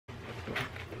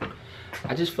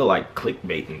I just feel like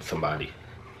clickbaiting somebody.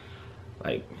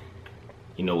 Like,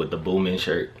 you know, with the Boomin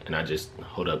shirt, and I just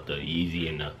hold up the Yeezy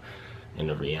and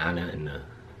the Rihanna and the...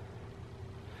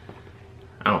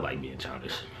 I don't like being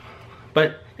childish,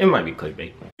 but it might be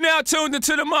clickbait. Now tuned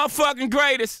into the motherfucking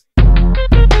greatest.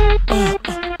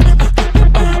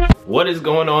 What is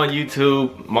going on,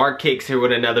 YouTube? Mark Kicks here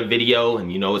with another video,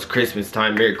 and you know it's Christmas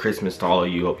time. Merry Christmas to all of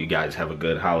you. Hope you guys have a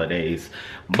good holidays.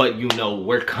 But you know,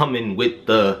 we're coming with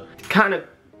the kind of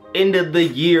end of the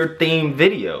year themed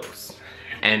videos.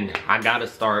 And I gotta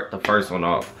start the first one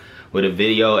off with a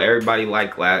video everybody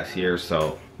liked last year.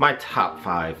 So my top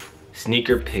 5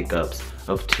 sneaker pickups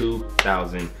of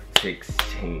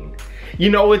 2016. You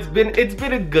know, it's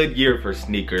been a good year for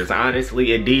sneakers. Honestly,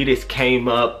 Adidas came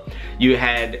up. You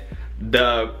had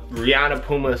the Rihanna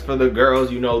Pumas for the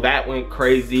girls, you know, that went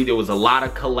crazy. There was a lot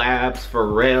of collabs.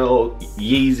 Pharrell,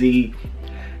 Yeezy,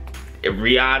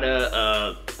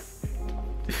 Rihanna,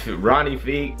 Ronnie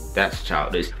Feek. That's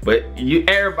childish, but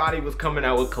everybody was coming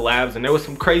out with collabs, and there was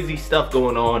some crazy stuff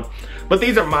going on. But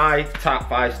these are my top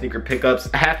 5 sneaker pickups.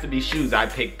 It has to be shoes I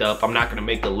picked up. I'm not gonna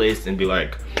make a list and be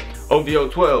like OVO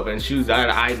 12 and shoes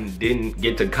that I didn't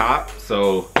get to cop,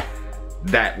 so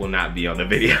that will not be on the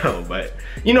video. But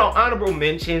you know, honorable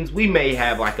mentions, we may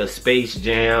have like a Space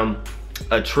Jam,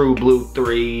 a True Blue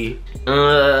 3,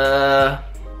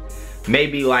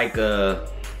 maybe like a,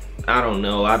 I don't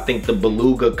know, I think the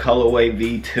Beluga colorway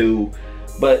V2.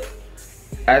 But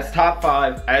as top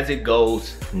 5 as it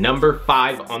goes, number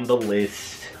 5 on the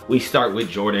list, we start with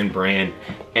Jordan Brand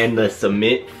and the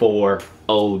Cement 4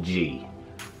 OG.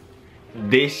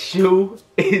 This shoe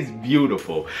is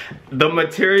beautiful. The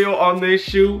material on this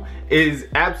shoe is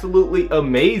absolutely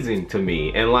amazing to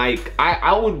me, and like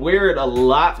I would wear it a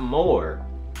lot more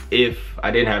if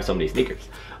I didn't have so many sneakers.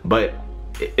 But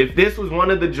if this was one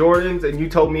of the Jordans and you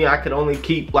told me I could only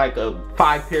keep like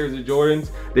 5 pairs of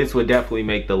Jordans, this would definitely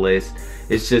make the list.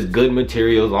 It's just good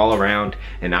materials all around,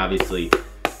 and obviously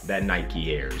that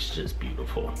Nike Air is just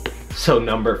beautiful. So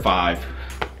number 5,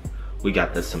 we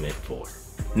got the Cement 4.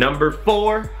 Number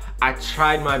 4, I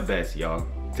tried my best, y'all,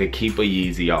 to keep a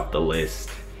Yeezy off the list.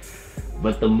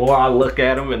 But the more I look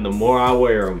at them and the more I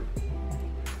wear them,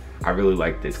 I really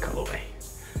like this colorway.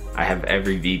 I have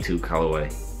every V2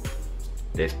 colorway.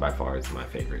 This by far is my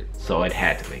favorite, so it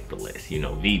had to make the list. You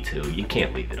know, V2, you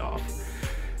can't leave it off.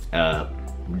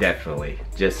 Definitely.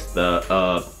 Just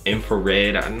the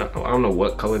infrared. I don't know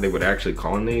what color they would actually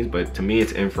call these, but to me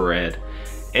it's infrared.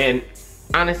 And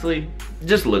honestly,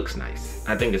 just looks nice.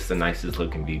 I think it's the nicest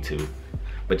looking V2.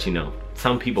 But you know,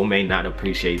 some people may not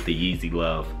appreciate the Yeezy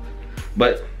love.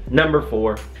 But number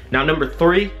 4. Now number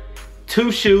 3,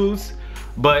 2 shoes,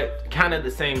 but kind of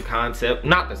the same concept.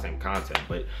 Not the same concept,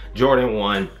 but Jordan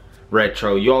 1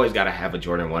 retro. You always gotta have a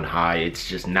Jordan 1 high. It's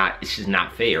just not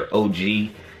fair.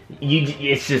 OG,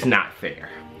 it's just not fair.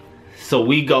 So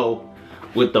we go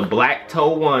with the black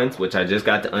toe ones, which I just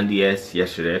got to undies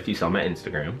yesterday if you saw my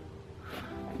Instagram.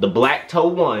 The black toe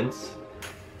ones,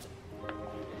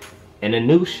 and a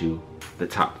new shoe, the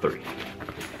top 3.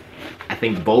 I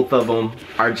think both of them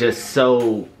are just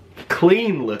so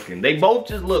clean looking. They both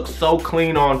just look so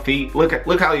clean on feet. Look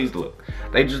how these look.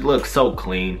 They just look so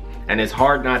clean, and it's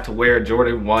hard not to wear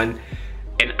Jordan 1.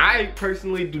 And I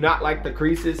personally do not like the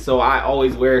creases, so I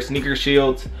always wear sneaker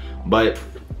shields, but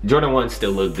Jordan 1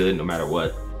 still look good no matter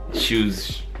what.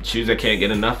 Shoes I can't get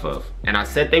enough of. And I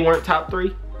said they weren't top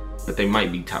 3, but they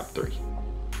might be top 3.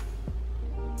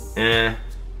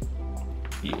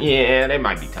 Yeah, they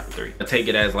might be top 3. I take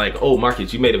it as like, oh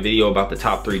Marcus, you made a video about the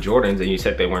top 3 Jordans and you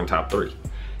said they weren't top 3.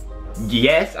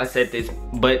 Yes, I said this,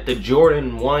 but the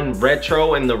Jordan 1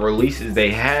 retro and the releases they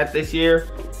had this year,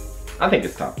 I think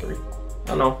it's top 3. I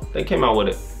don't know, they came out with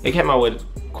it. They came out with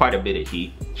quite a bit of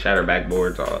heat. Shatter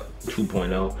backboards,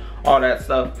 2.0, all that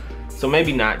stuff. So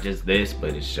maybe not just this,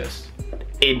 but it's just,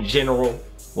 in general,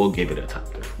 we'll give it a top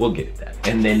 3. We'll give it that.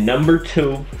 And then number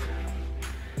 2,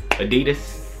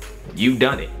 Adidas. You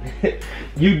done it.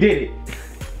 You did it.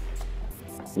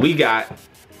 We got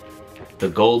the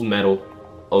gold medal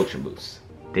Ultra Boost.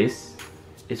 This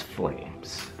is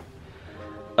flames.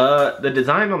 The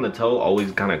design on the toe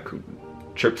always kind of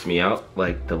trips me out,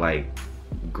 like the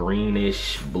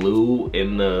greenish blue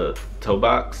in the toe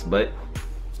box, but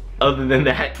other than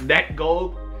that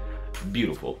gold,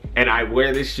 beautiful. And I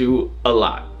wear this shoe a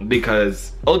lot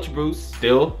because Ultra Boost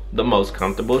still the most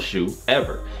comfortable shoe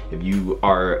ever. If you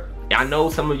are, I know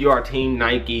some of you are team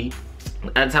Nike.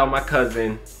 That's how my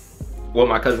cousin's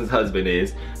husband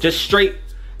is. Just straight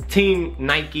team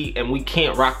Nike, and we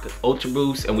can't rock Ultra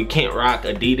Boost and we can't rock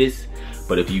Adidas.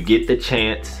 But if you get the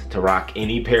chance to rock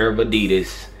any pair of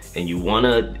Adidas, and you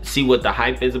wanna see what the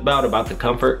hype is about the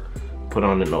comfort, put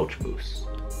on an Ultra Boost.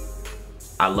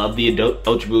 I love the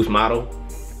Ultra Boost model,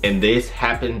 and this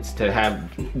happens to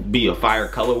be a fire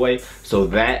colorway, so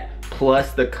that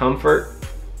plus the comfort,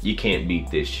 you can't beat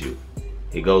this shoe.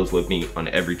 It goes with me on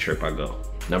every trip I go.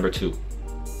 Number 2,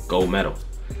 gold medal.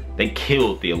 They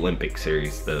killed the Olympic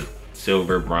series, the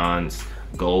silver, bronze,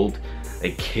 gold.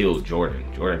 They killed Jordan.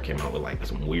 Jordan came out with like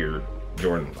some weird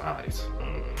Jordan vibes. I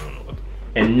don't know what.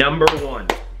 And number 1,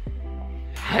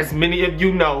 as many of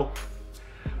you know,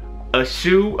 a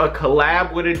shoe, a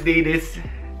collab with Adidas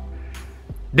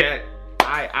that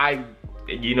I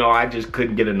just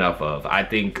couldn't get enough of. I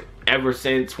think ever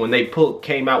since when they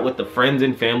came out with the Friends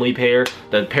and Family pair,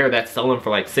 the pair that's selling for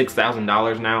like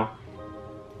 $6,000 now,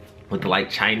 with the like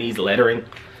Chinese lettering,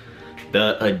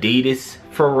 the Adidas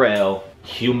Pharrell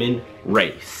Human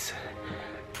Race.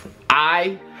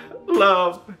 I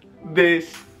love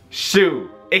this shoe.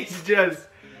 It's just,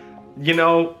 you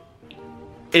know,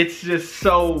 it's just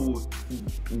so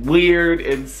weird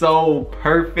and so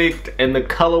perfect, and the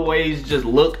colorways just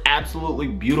look absolutely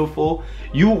beautiful.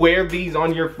 You wear these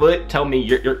on your foot, tell me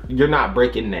you're not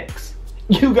breaking necks.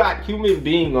 You got human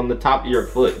being on the top of your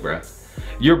foot, bruh.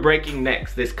 You're breaking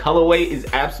necks. This colorway is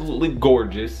absolutely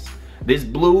gorgeous. This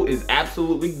blue is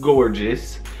absolutely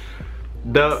gorgeous.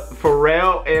 The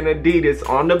Pharrell and Adidas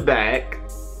on the back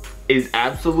is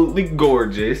absolutely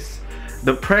gorgeous.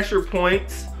 The pressure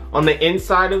points on the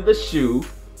inside of the shoe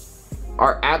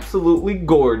are absolutely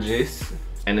gorgeous.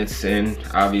 And it's in,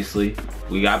 obviously,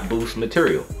 we got Boost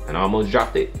material. And I almost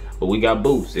dropped it, but we got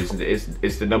Boost.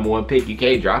 It's the number 1 pick. You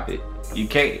can't drop it. You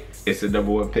can't. It's the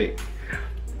number 1 pick.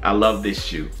 I love this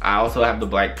shoe. I also have the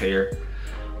black pair,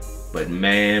 but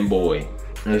man, boy,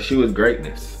 this shoe is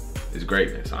greatness. It's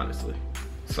greatness, honestly.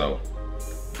 So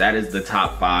that is the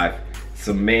top 5.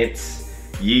 Cements,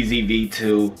 Yeezy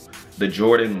V2, the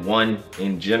Jordan 1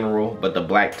 in general, but the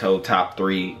black toe top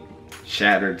 3,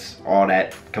 Shattered, all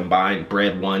that combined.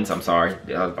 Bread ones, I'm sorry,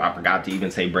 I forgot to even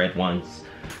say bread ones.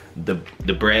 The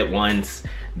bread ones,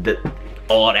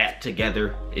 all that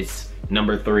together is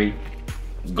number 3.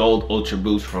 Gold Ultra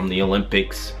Boost from the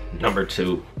Olympics, number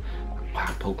 2. Wow,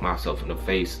 I poked myself in the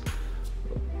face.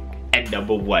 And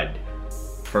number 1,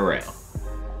 Pharrell.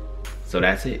 So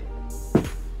that's it.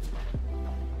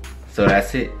 So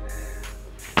that's it.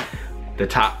 The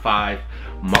top 5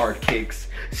 Markix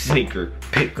sneaker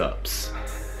pickups.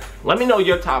 Let me know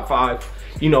your top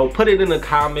 5. You know, put it in the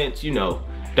comments. You know,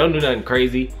 don't do nothing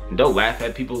crazy. Don't laugh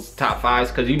at people's top 5s,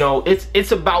 because you know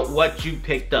it's about what you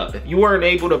picked up. If you weren't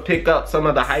able to pick up some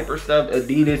of the hyper stuff,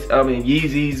 Adidas, and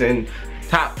Yeezys and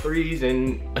top 3s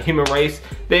and Human Race,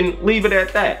 then leave it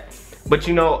at that. But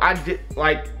you know,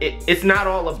 it's not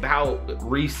all about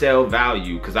resale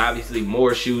value, because obviously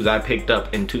more shoes I picked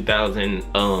up in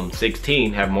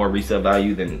 2016 have more resale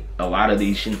value than a lot of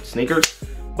these sneakers.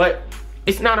 But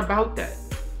it's not about that.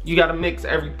 You gotta mix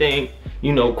everything,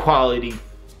 you know, quality,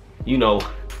 you know,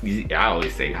 I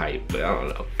always say hype, but I don't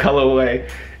know, colorway,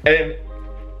 and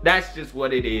that's just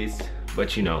what it is.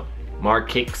 But you know,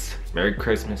 Markix, Merry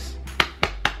Christmas.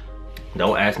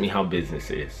 Don't ask me how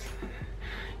business is.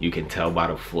 You can tell by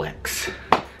the flex.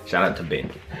 Shout out to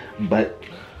Ben. But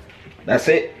that's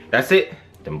it. That's it.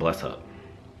 Then bless up.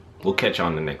 We'll catch you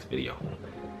on the next video.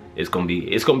 We're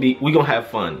gonna have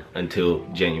fun until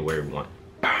January 1.